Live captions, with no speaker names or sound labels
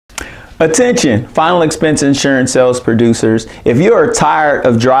Attention, final expense insurance sales producers. If you are tired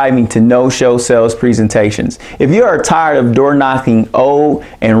of driving to no-show sales presentations, if you are tired of door knocking old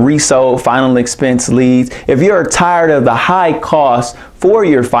and resold final expense leads, if you are tired of the high cost for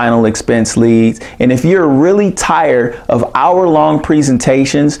your final expense leads, and if you're really tired of hour-long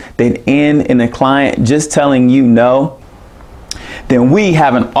presentations that end in a client just telling you no, then we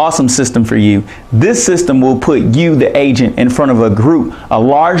have an awesome system for you. This system will put you, the agent, in front of a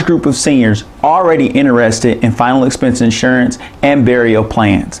large group of seniors already interested in final expense insurance and burial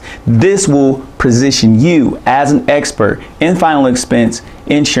plans. This will position you as an expert in final expense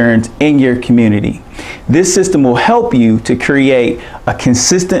insurance in your community. This system will help you to create a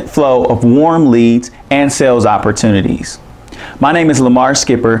consistent flow of warm leads and sales opportunities. My name is Lamar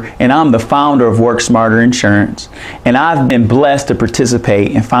Skipper, and I'm the founder of Work Smarter Insurance, and I've been blessed to participate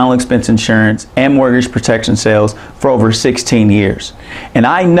in final expense insurance and mortgage protection sales for over 16 years. And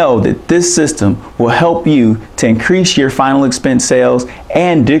I know that this system will help you to increase your final expense sales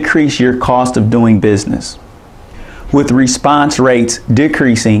and decrease your cost of doing business. With response rates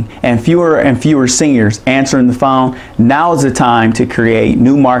decreasing and fewer seniors answering the phone, now is the time to create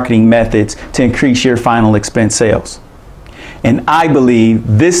new marketing methods to increase your final expense sales. And I believe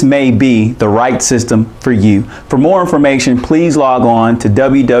this may be the right system for you. For more information, please log on to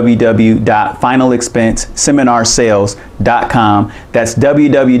www.finalexpenseseminarsales.com. That's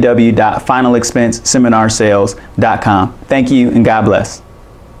www.finalexpenseseminarsales.com. Thank you and God bless.